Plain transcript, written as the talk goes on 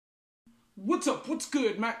What's up? What's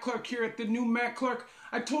good? Matt Clark here at the new Matt Clark.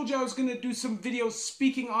 I told you I was going to do some videos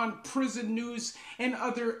speaking on prison news and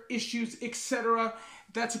other issues, etc.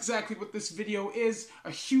 That's exactly what this video is.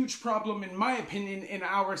 A huge problem, in my opinion, in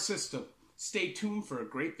our system. Stay tuned for a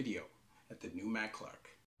great video at the new Matt Clark.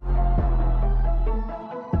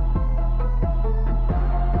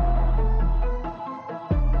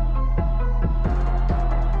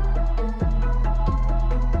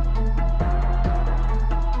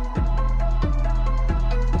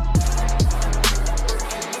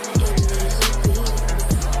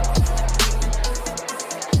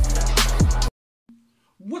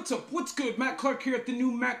 What's up? What's good? Matt Clark here at the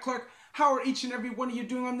new Matt Clark. How are each and every one of you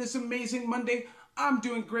doing on this amazing Monday? I'm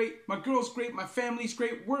doing great. My girl's great. My family's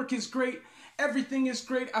great. Work is great. Everything is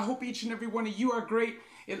great. I hope each and every one of you are great.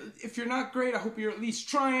 If you're not great, I hope you're at least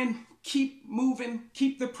trying. Keep moving.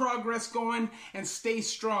 Keep the progress going and stay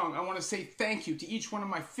strong. I want to say thank you to each one of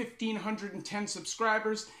my 1,510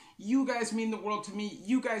 subscribers. You guys mean the world to me.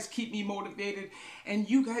 You guys keep me motivated and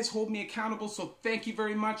you guys hold me accountable. So thank you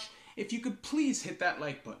very much. If you could please hit that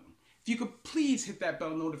like button. If you could please hit that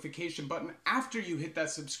bell notification button after you hit that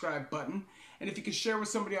subscribe button. And if you could share with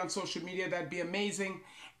somebody on social media, that'd be amazing.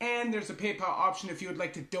 And there's a PayPal option if you would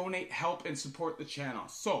like to donate, help, and support the channel.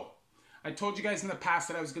 So, I told you guys in the past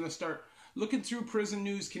that I was going to start looking through prison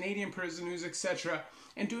news, Canadian prison news, etc.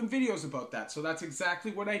 and doing videos about that. So that's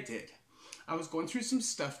exactly what I did. I was going through some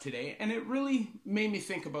stuff today and it really made me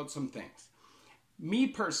think about some things. Me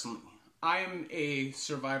personally, I am a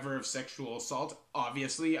survivor of sexual assault.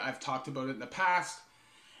 Obviously, I've talked about it in the past.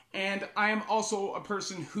 And I am also a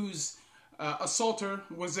person whose assaulter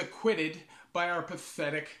was acquitted by our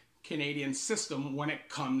pathetic Canadian system when it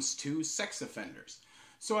comes to sex offenders.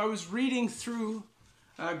 So I was reading through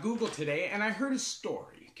Google today and I heard a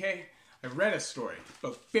story, okay? I read a story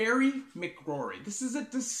about Barry McRory. This is a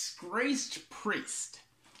disgraced priest.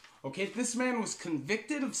 Okay, this man was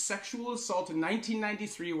convicted of sexual assault in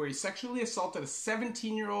 1993 where he sexually assaulted a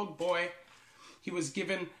 17-year-old boy. He was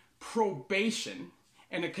given probation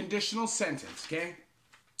and a conditional sentence, okay?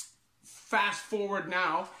 Fast forward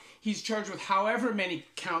now, he's charged with however many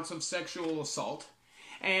counts of sexual assault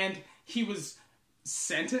and he was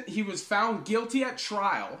found guilty at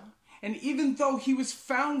trial. And even though he was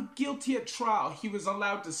found guilty at trial, he was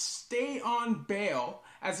allowed to stay on bail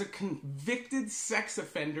as a convicted sex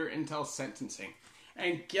offender until sentencing.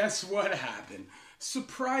 And guess what happened?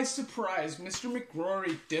 Surprise, surprise, Mr.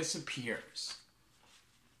 McRory disappears.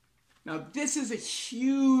 Now, this is a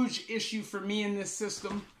huge issue for me in this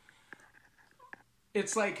system.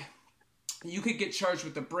 It's like you could get charged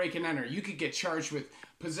with a break and enter. You could get charged with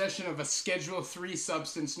possession of a Schedule III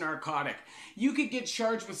substance narcotic. You could get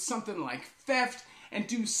charged with something like theft and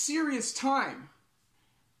do serious time.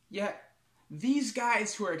 Yet, these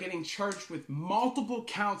guys who are getting charged with multiple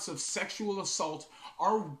counts of sexual assault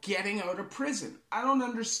are getting out of prison. I don't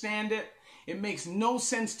understand it. It makes no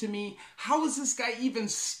sense to me. How is this guy even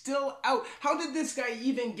still out? How did this guy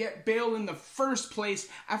even get bail in the first place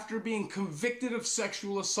after being convicted of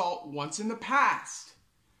sexual assault once in the past?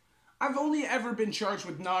 I've only ever been charged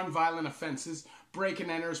with non-violent offenses, break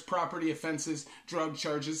and enters, property offenses, drug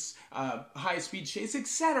charges, high-speed chase,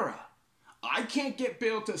 etc. I can't get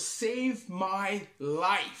bail to save my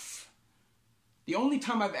life. The only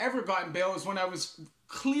time I've ever gotten bail is when I was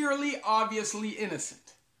clearly, obviously innocent.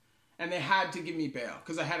 And they had to give me bail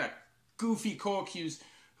because I had a goofy co-accused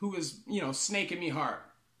who was, snaking me hard.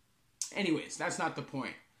 Anyways, that's not the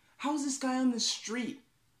point. How is this guy on the street?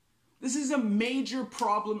 This is a major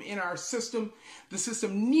problem in our system. The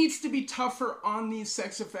system needs to be tougher on these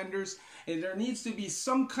sex offenders. And there needs to be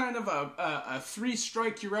some kind of a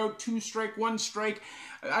 3-strike, you're out, 2-strike, 1-strike.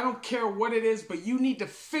 I don't care what it is, but you need to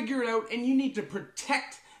figure it out and you need to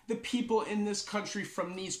protect the people in this country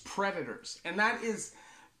from these predators. And that is,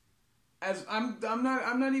 as I'm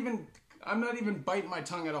not even biting my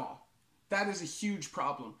tongue at all. That is a huge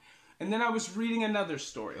problem. And then I was reading another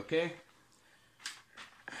story, okay?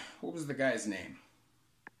 What was the guy's name?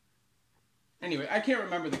 Anyway, I can't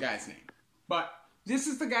remember the guy's name. But this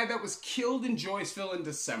is the guy that was killed in Joyceville in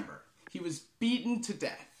December. He was beaten to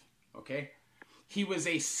death, okay? He was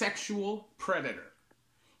a sexual predator.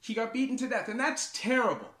 He got beaten to death, and that's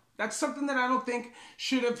terrible. That's something that I don't think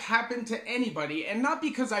should have happened to anybody, and not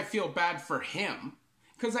because I feel bad for him,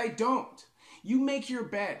 because I don't. You make your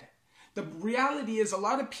bed. The reality is a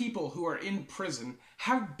lot of people who are in prison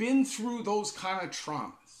have been through those kind of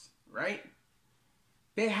traumas, right?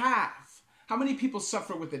 They have. How many people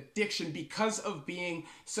suffer with addiction because of being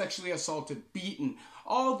sexually assaulted, beaten,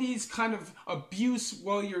 all these kind of abuse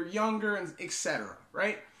while you're younger, and etc.,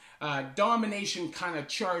 right? Domination kind of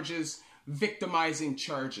charges, victimizing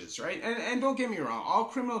charges, right? And don't get me wrong, all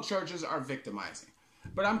criminal charges are victimizing.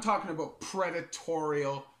 But I'm talking about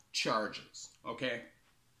predatorial charges, okay?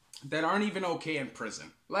 That aren't even okay in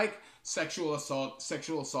prison, like sexual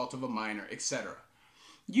assault of a minor, etc.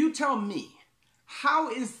 You tell me,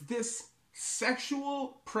 how is this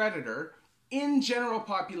sexual predator in general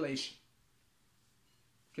population?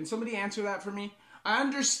 Can somebody answer that for me? I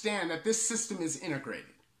understand that this system is integrated,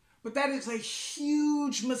 but that is a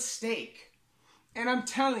huge mistake. And I'm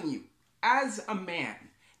telling you, as a man,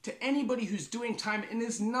 to anybody who's doing time and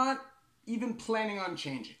is not even planning on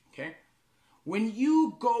changing, okay? When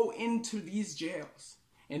you go into these jails,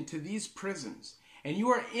 into these prisons, and you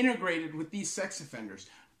are integrated with these sex offenders,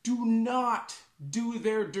 do not do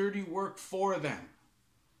their dirty work for them.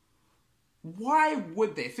 Why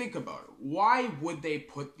would they? Think about it. Why would they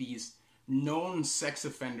put these known sex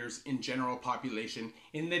offenders in general population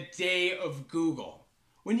in the day of Google,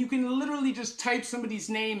 when you can literally just type somebody's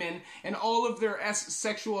name in and all of their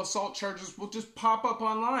sexual assault charges will just pop up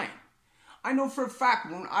online? I know for a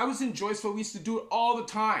fact, when I was in Joyceville, we used to do it all the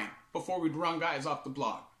time before we'd run guys off the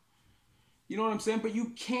block. You know what I'm saying? But you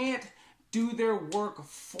can't do their work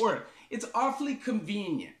for it. It's awfully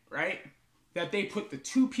convenient, right? That they put the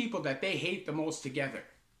two people that they hate the most together,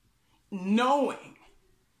 knowing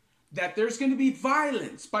that there's going to be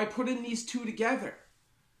violence by putting these two together.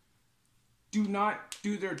 Do not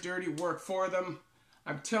do their dirty work for them.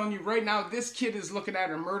 I'm telling you right now, this kid is looking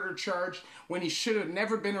at a murder charge when he should have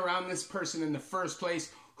never been around this person in the first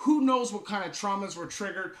place. Who knows what kind of traumas were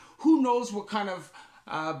triggered? Who knows what kind of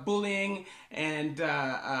bullying and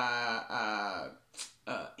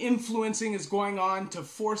influencing is going on to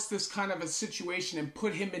force this kind of a situation and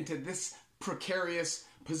put him into this precarious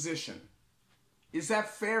position? Is that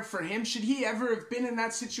fair for him? Should he ever have been in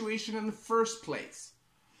that situation in the first place?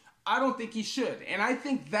 I don't think he should. And I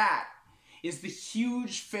think that is the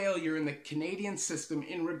huge failure in the Canadian system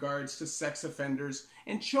in regards to sex offenders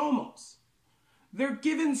and chomos. They're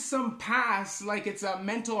given some pass like it's a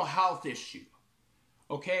mental health issue,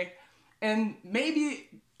 okay? And maybe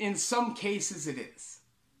in some cases it is.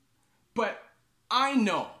 But I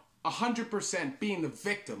know 100% being the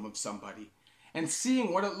victim of somebody and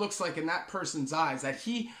seeing what it looks like in that person's eyes, that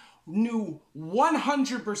he knew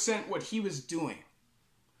 100% what he was doing.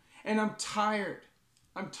 And I'm tired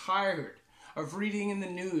of reading in the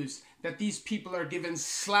news that these people are given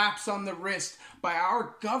slaps on the wrist by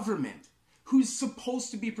our government, who's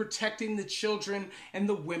supposed to be protecting the children and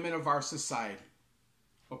the women of our society.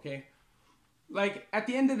 Okay? Like, at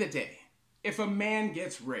the end of the day, if a man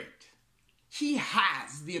gets raped, he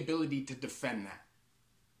has the ability to defend that.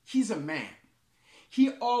 He's a man.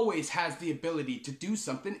 He always has the ability to do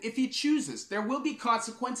something if he chooses. There will be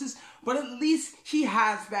consequences, but at least he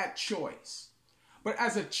has that choice. But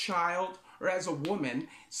as a child or as a woman,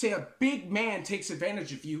 say a big man takes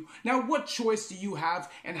advantage of you, now what choice do you have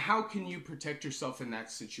and how can you protect yourself in that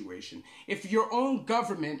situation? If your own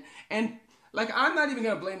government, and like, I'm not even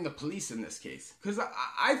going to blame the police in this case, because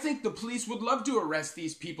I think the police would love to arrest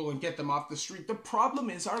these people and get them off the street. The problem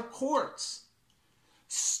is our courts.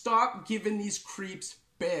 Stop giving these creeps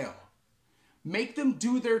bail. Make them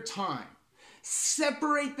do their time.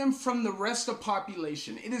 Separate them from the rest of the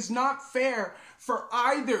population. It is not fair for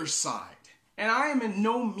either side. And I am in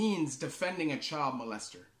no means defending a child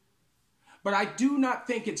molester. But I do not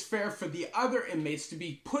think it's fair for the other inmates to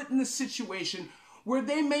be put in a situation where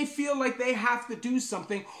they may feel like they have to do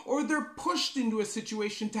something, or they're pushed into a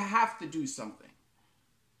situation to have to do something.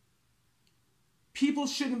 People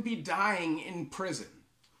shouldn't be dying in prison.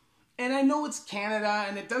 And I know it's Canada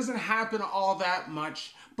and it doesn't happen all that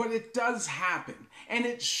much, but it does happen. And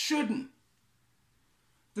it shouldn't.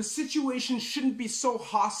 The situation shouldn't be so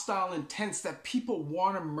hostile and tense that people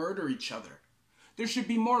want to murder each other. There should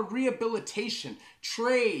be more rehabilitation,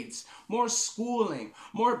 trades, more schooling,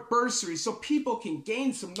 more bursaries, so people can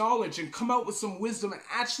gain some knowledge and come out with some wisdom and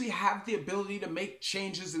actually have the ability to make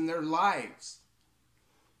changes in their lives.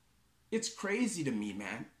 It's crazy to me,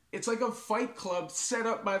 man. It's like a fight club set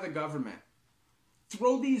up by the government.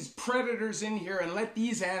 Throw these predators in here and let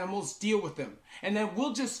these animals deal with them. And then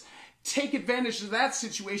we'll just take advantage of that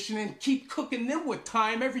situation and keep cooking them with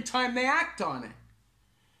time every time they act on it.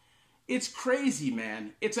 It's crazy,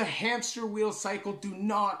 man. It's a hamster wheel cycle. Do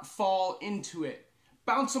not fall into it.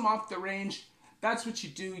 Bounce them off the range. That's what you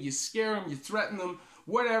do. You scare them, you threaten them,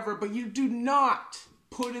 whatever. But you do not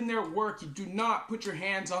put in their work. You do not put your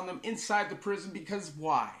hands on them inside the prison, because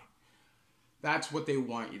why? That's what they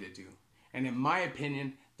want you to do. And in my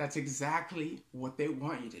opinion, that's exactly what they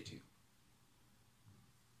want you to do.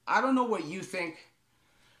 I don't know what you think.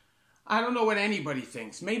 I don't know what anybody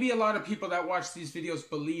thinks. Maybe a lot of people that watch these videos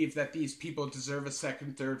believe that these people deserve a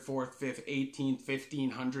second, third, fourth, fifth, 18th,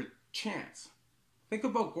 1500th chance. Think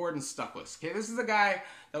about Gordon Stuckless. Okay, this is a guy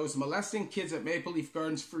that was molesting kids at Maple Leaf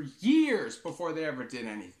Gardens for years before they ever did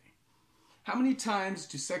anything. How many times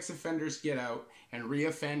do sex offenders get out and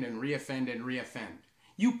reoffend and reoffend and reoffend?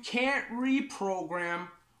 You can't reprogram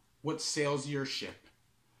what sails your ship.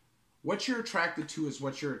 What you're attracted to is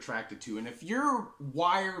what you're attracted to. And if you're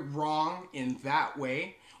wired wrong in that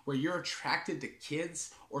way, where you're attracted to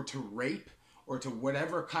kids or to rape or to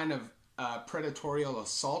whatever kind of predatorial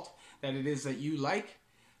assault that it is that you like,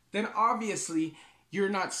 then obviously you're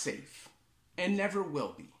not safe and never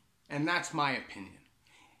will be. And that's my opinion.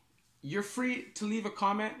 You're free to leave a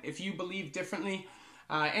comment if you believe differently.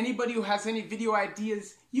 Anybody who has any video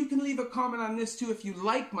ideas, you can leave a comment on this too if you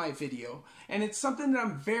like my video. And it's something that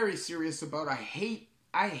I'm very serious about. I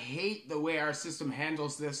hate the way our system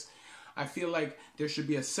handles this. I feel like there should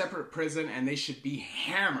be a separate prison and they should be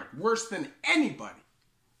hammered, worse than anybody.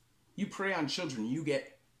 You prey on children, you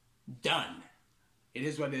get done. It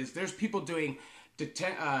is what it is. There's people doing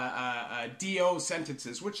DO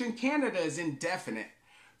sentences, which in Canada is indefinite,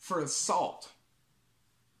 for assault,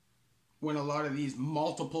 when a lot of these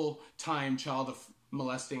multiple time child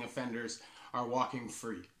molesting offenders are walking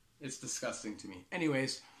free. It's disgusting to me.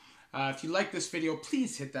 Anyways, if you like this video,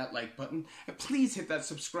 please hit that like button. And please hit that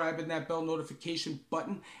subscribe and that bell notification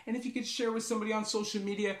button. And if you could share with somebody on social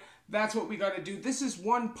media, that's what we got to do. This is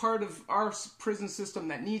one part of our prison system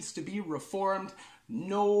that needs to be reformed,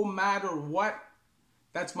 no matter what.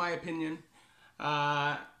 That's my opinion.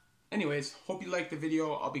 Anyways, hope you liked the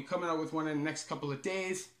video. I'll be coming out with one in the next couple of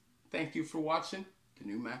days. Thank you for watching The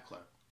New Matt Clark.